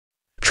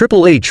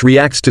Triple H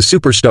reacts to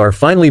superstar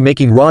finally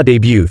making Raw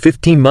debut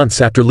 15 months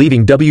after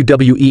leaving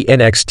WWE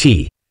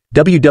NXT.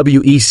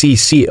 WWE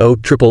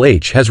CCO Triple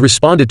H has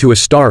responded to a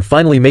star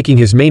finally making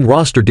his main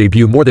roster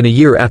debut more than a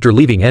year after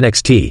leaving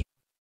NXT.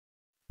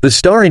 The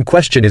star in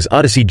question is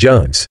Odyssey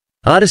Jones.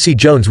 Odyssey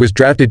Jones was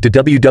drafted to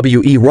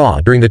WWE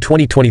Raw during the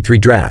 2023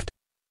 draft.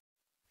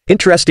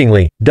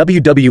 Interestingly,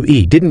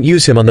 WWE didn't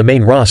use him on the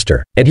main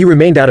roster, and he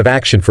remained out of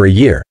action for a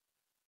year.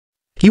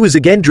 He was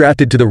again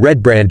drafted to the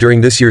Red brand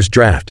during this year's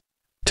draft.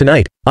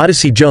 Tonight,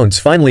 Odyssey Jones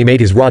finally made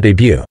his Raw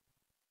debut.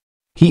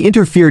 He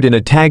interfered in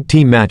a tag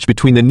team match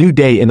between The New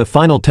Day and the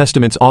Final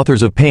Testament's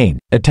Authors of Pain,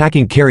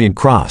 attacking Karrion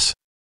Kross.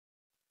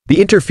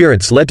 The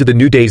interference led to The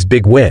New Day's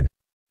big win.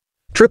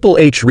 Triple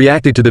H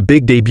reacted to the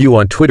big debut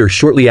on Twitter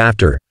shortly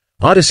after.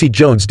 Odyssey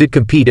Jones did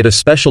compete at a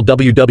special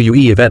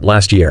WWE event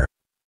last year.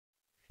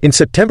 In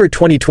September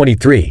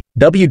 2023,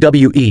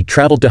 WWE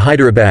traveled to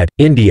Hyderabad,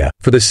 India,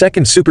 for the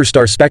second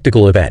Superstar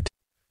Spectacle event.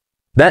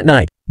 That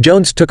night,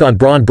 Jones took on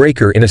Braun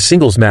Breaker in a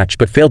singles match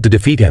but failed to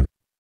defeat him.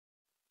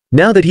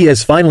 Now that he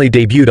has finally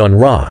debuted on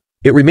Raw,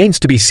 it remains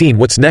to be seen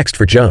what's next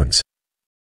for Jones.